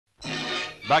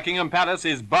Buckingham Palace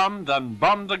is bombed and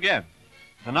bombed again.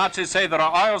 The Nazis say there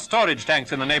are oil storage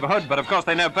tanks in the neighborhood, but of course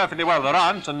they know perfectly well there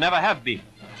aren't and never have been.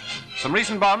 Some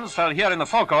recent bombs fell here in the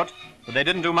forecourt, but they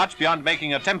didn't do much beyond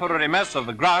making a temporary mess of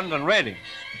the ground and railings.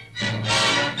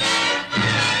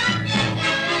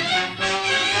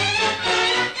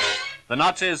 The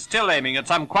Nazis, still aiming at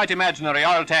some quite imaginary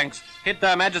oil tanks, hit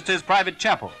Their Majesty's private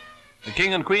chapel. The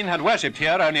King and Queen had worshipped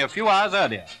here only a few hours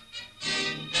earlier.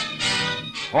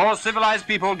 All civilized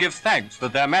people give thanks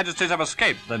that Their Majesties have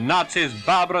escaped the Nazis'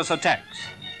 barbarous attacks.